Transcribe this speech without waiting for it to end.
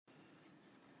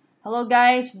Hello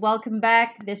guys, welcome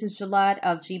back. This is Jalad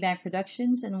of GBank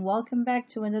Productions and welcome back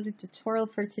to another tutorial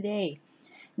for today.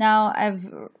 Now, I've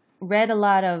read a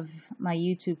lot of my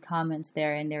YouTube comments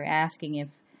there and they're asking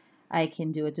if I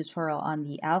can do a tutorial on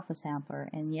the alpha sampler,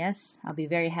 and yes, I'll be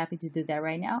very happy to do that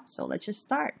right now. So let's just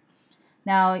start.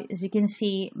 Now, as you can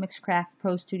see, Mixcraft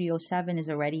Pro Studio 7 is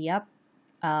already up,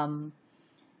 and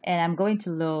I'm going to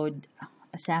load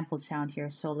a sampled sound here.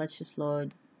 So let's just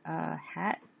load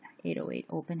hat 808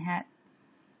 open hat.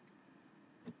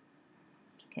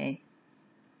 Okay,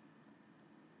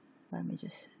 let me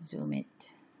just zoom it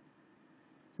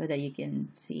so that you can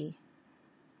see.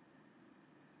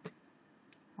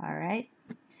 All right,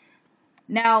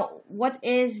 now what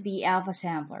is the alpha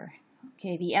sampler?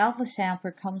 Okay, the alpha sampler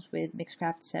comes with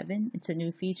Mixcraft 7. It's a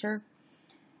new feature.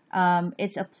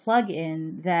 It's a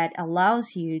plugin that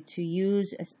allows you to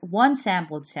use one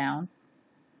sampled sound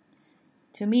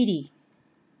to MIDI.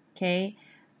 Okay,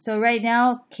 so right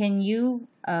now, can you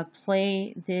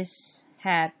play this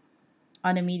hat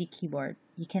on a MIDI keyboard?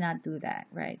 You cannot do that,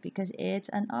 right? Because it's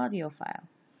an audio file.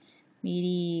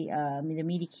 MIDI, the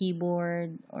MIDI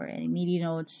keyboard or any MIDI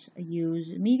notes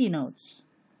use MIDI notes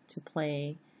to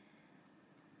play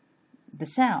the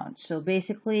sound. So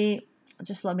basically,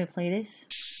 just let me play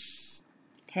this.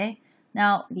 Okay,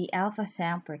 now the alpha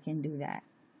sampler can do that.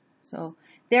 So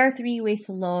there are three ways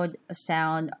to load a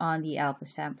sound on the alpha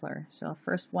sampler. So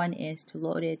first one is to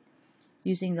load it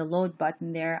using the load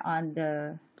button there on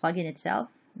the plugin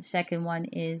itself. The second one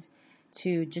is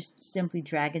to just simply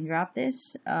drag and drop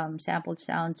this sampled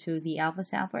sound to the alpha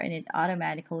sampler and it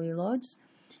automatically loads.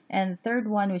 And the third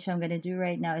one, which I'm going to do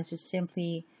right now, is just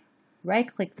simply right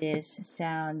click this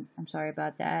sound. I'm sorry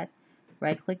about that.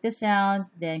 Right click the sound,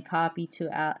 then copy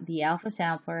to the alpha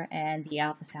sampler, and the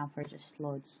alpha sampler just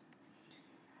loads.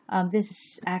 This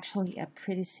is actually a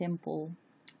pretty simple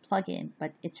plugin,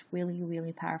 but it's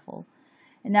really powerful.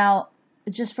 And now,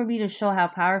 just for me to show how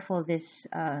powerful this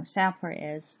sampler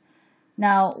is,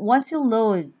 now once you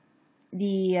load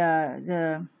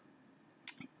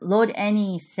load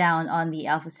any sound on the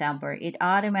alpha sampler, it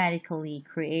automatically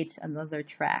creates another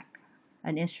track,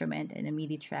 an instrument and a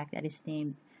MIDI track that is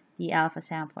named the alpha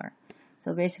sampler.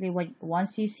 So basically,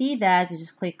 once you see that, you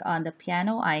just click on the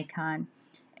piano icon.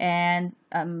 And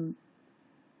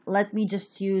let me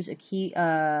just use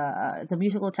the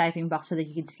musical typing box so that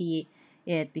you can see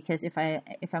it, because if I'm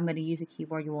going to use a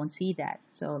keyboard, you won't see that.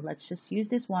 So let's just use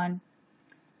this one,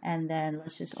 and then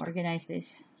let's just organize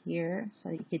this here so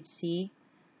you can see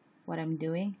what I'm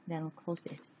doing. Then we'll close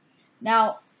this.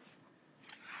 Now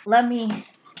let me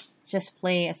just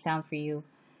play a sound for you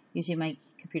using my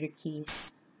computer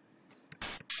keys.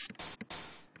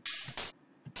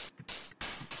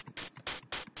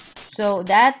 So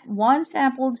that one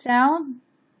sampled sound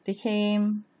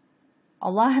became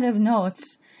a lot of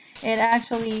notes. It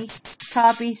actually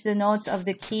copies the notes of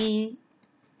the keys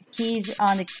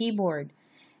on the keyboard,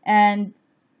 and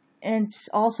it's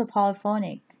also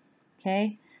polyphonic.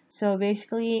 Okay, so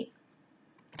basically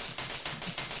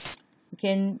you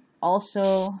can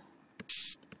also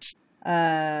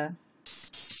do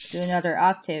another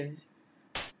octave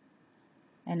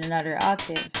and another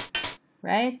octave,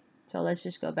 right? So let's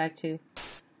just go back to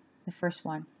the first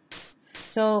one.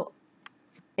 So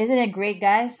isn't it great,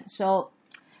 guys? So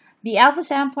the alpha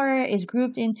sampler is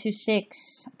grouped into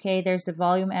 6. Okay, there's the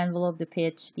volume envelope, the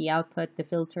pitch, the output, the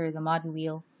filter, the mod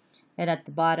wheel, and at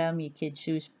the bottom you could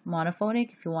choose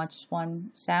monophonic if you want just one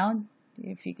sound.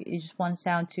 If you just want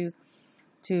sound to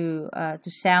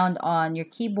sound on your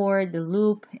keyboard, the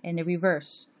loop, and the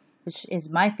reverse, which is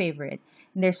my favorite.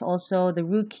 And there's also the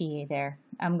root key there.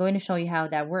 I'm going to show you how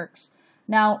that works.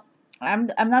 Now, I'm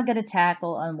not going to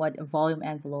tackle on what a volume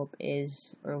envelope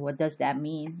is or what does that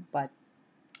mean, but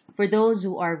for those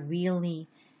who are really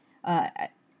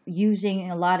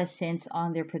using a lot of synths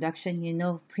on their production, you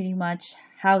know pretty much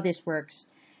how this works.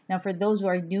 Now, for those who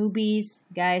are newbies,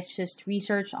 guys, just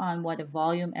research on what a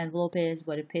volume envelope is,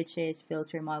 what a pitch is,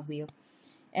 filter, mod wheel,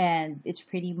 and it's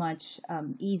pretty much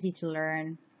easy to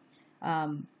learn.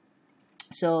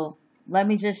 So let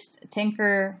me just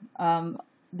tinker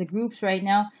the groups right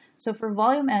now. So for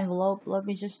volume envelope, let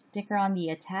me just tinker on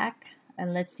the attack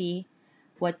and let's see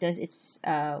what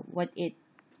it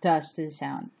does to the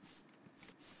sound.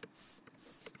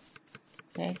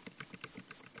 Okay,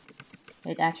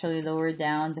 it actually lowered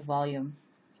down the volume.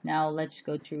 Now let's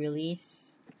go to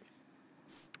release.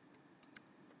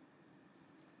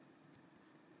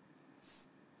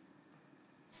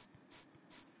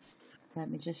 Let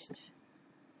me just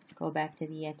go back to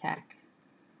the attack.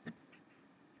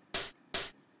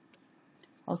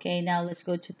 Okay, now let's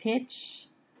go to pitch.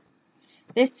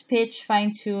 This pitch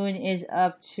fine tune is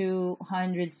up to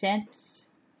 100 cents.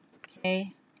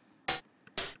 Okay.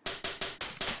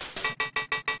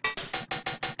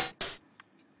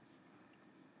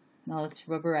 Now let's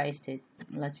rubberize it.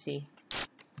 Let's see.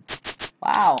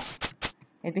 Wow.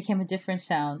 It became a different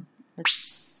sound.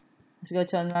 Let's go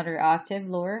to another octave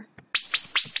lower.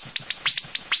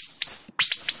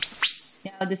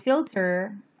 Now the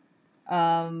filter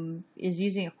is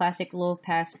using a classic low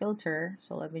pass filter.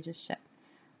 So let me just check.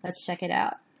 Let's check it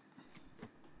out.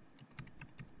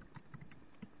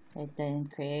 It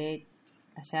didn't create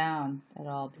a sound at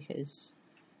all because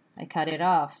I cut it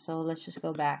off. So let's just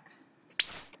go back.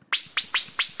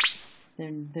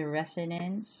 Then the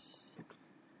resonance.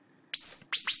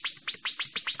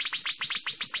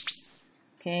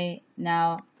 Okay,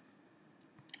 now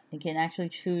you can actually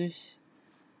choose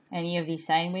any of these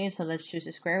sine waves. So let's choose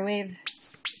a square wave.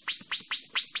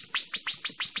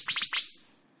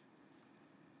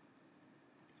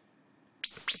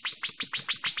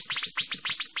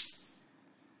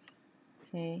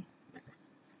 Okay.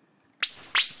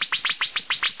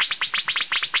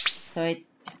 So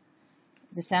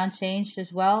the sound changed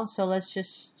as well. So let's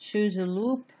just choose a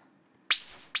loop.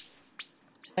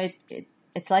 So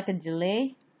it's like a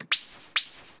delay.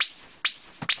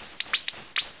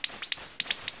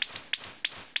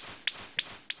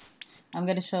 I'm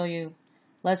gonna show you.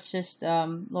 Let's just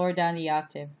lower down the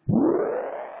octave.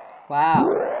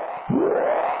 Wow.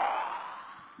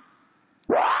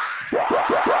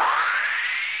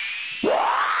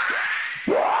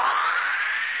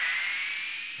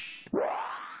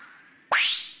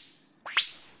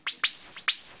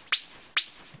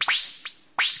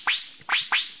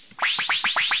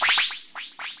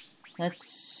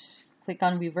 Let's click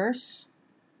on reverse.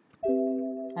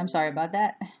 I'm sorry about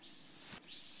that.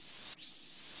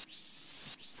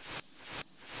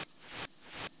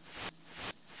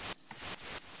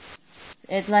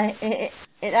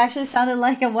 It actually sounded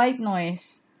like a white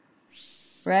noise,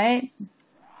 right?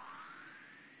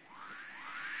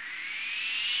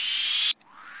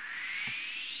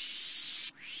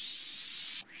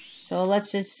 So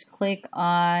let's just click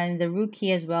on the root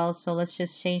key as well. So let's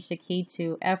just change the key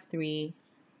to F3.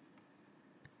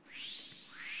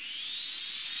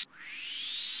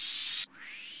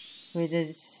 With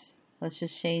this, let's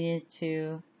just change it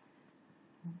to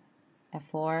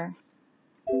F4.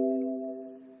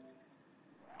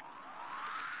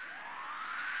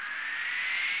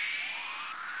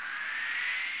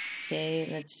 Okay,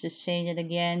 let's just change it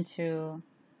again to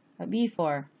a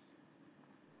B4.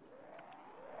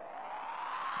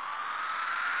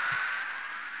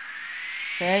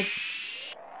 Good.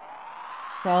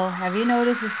 So, have you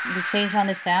noticed the change on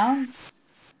the sound?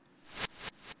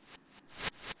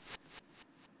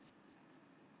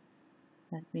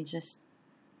 Let me just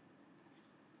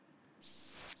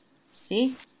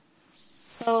see.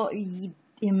 So,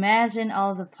 imagine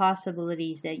all the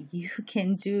possibilities that you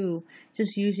can do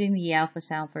just using the alpha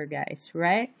sampler, guys,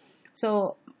 right?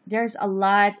 So, there's a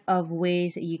lot of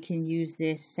ways that you can use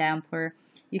this sampler.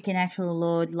 You can actually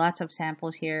load lots of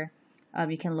samples here.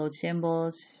 You can load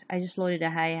cymbals. I just loaded a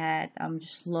hi-hat.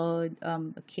 Just load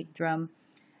a kick drum.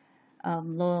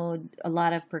 Load a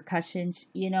lot of percussions.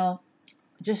 You know,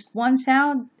 just one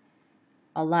sound,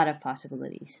 a lot of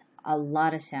possibilities. A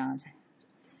lot of sounds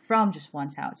from just one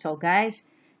sound. So guys,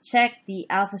 check the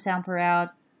alpha sampler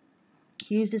out.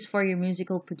 Use this for your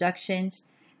musical productions.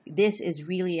 This is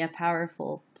really a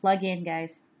powerful plugin,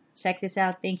 guys. Check this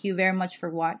out. Thank you very much for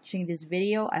watching this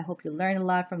video. I hope you learned a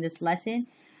lot from this lesson.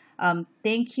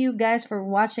 Thank you guys for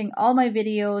watching all my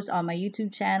videos on my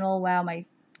YouTube channel. Wow,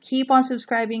 keep on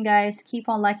subscribing, guys. Keep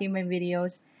on liking my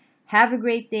videos. Have a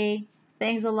great day.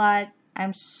 Thanks a lot.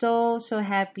 I'm so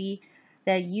happy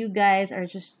that you guys are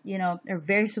just, are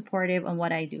very supportive on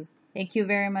what I do. Thank you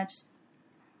very much.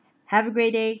 Have a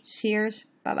great day. Cheers.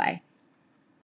 Bye-bye.